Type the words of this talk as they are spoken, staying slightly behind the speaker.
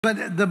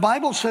But the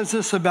Bible says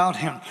this about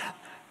him.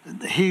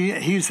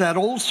 He's that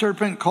old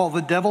serpent called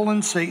the devil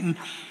and Satan,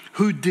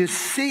 who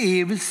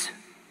deceives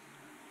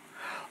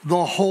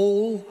the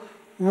whole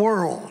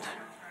world.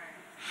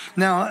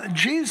 Now,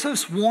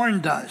 Jesus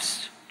warned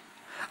us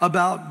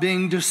about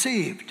being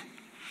deceived.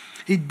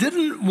 He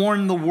didn't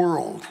warn the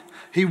world.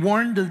 He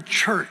warned the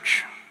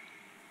church.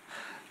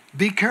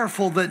 Be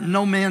careful that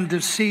no man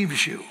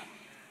deceives you.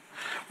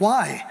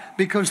 Why?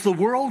 Because the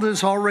world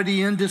is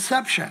already in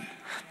deception.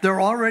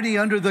 They're already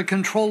under the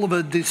control of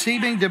a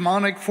deceiving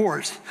demonic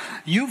force.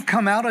 You've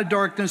come out of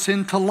darkness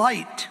into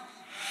light.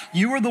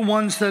 You are the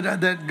ones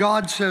that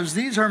God says,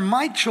 these are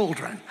my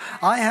children.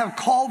 I have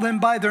called them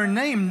by their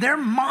name. They're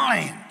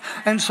mine.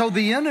 And so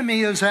the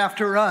enemy is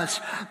after us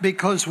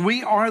because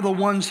we are the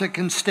ones that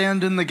can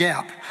stand in the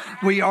gap.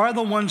 We are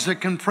the ones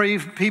that can pray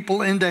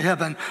people into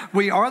heaven.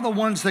 We are the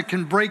ones that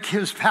can break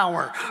his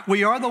power.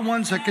 We are the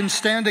ones that can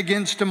stand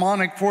against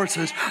demonic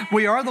forces.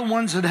 We are the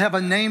ones that have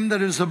a name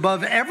that is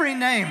above every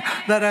name,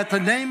 that at the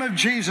name of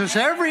Jesus,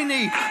 every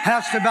knee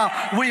has to bow.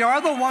 We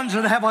are the ones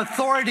that have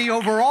authority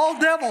over all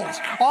devils,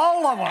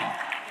 all of them.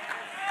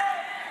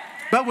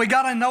 But we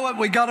got to know it,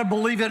 we got to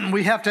believe it, and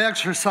we have to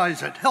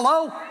exercise it.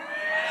 Hello?